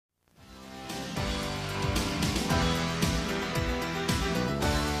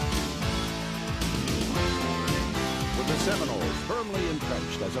firmly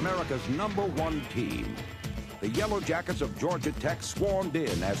entrenched as America's #1 team. The Yellow Jackets of Georgia Tech swarmed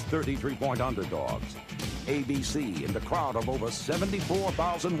in as 33-point underdogs. ABC in the crowd of over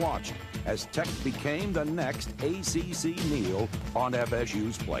 74,000 watched as Tech became the next ACC meal on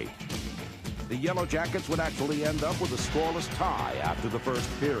FSU's plate. The Yellow Jackets would actually end up with a scoreless tie after the first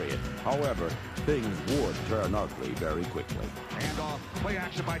period. However, things would turn ugly very quickly. Handoff, play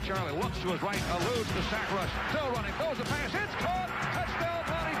action by Charlie. Looks to his right, eludes the sack rush. Still running, throws a pass. It's caught. Touchdown,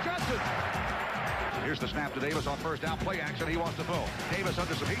 Lonnie Johnson. Here's the snap to Davis on first down. Play action, he wants to throw. Davis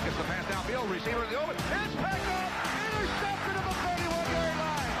under some heat, gets the pass downfield. Receiver in the open. It's picked up. Intercepted at the 31-yard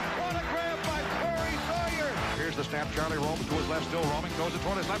line. What a grab by Corey Sawyer. Here's the snap. Charlie roams to his left, still roaming. Goes it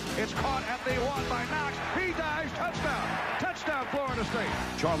toward his left. It's caught at the 1 by Knox. He dives. Touchdown. Touchdown, Florida State.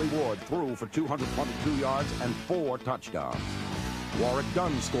 Charlie Ward threw for 222 yards and 4 touchdowns. Warrick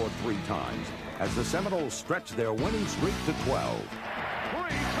Dunn scored 3 times as the Seminoles stretched their winning streak to 12.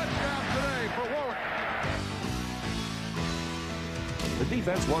 3 touchdowns today for Warrick. The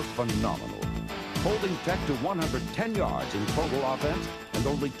defense was phenomenal, holding Tech to 110 yards in total offense and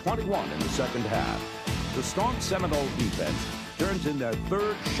only 21 in the second half. The staunch Seminole defense turns in their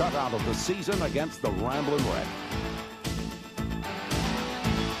 3rd shutout of the season against the Ramblin' Wreck.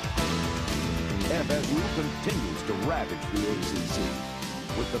 FSU continues to ravage the ACC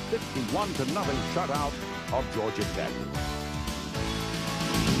with the 51-0 shutout of Georgia Tech.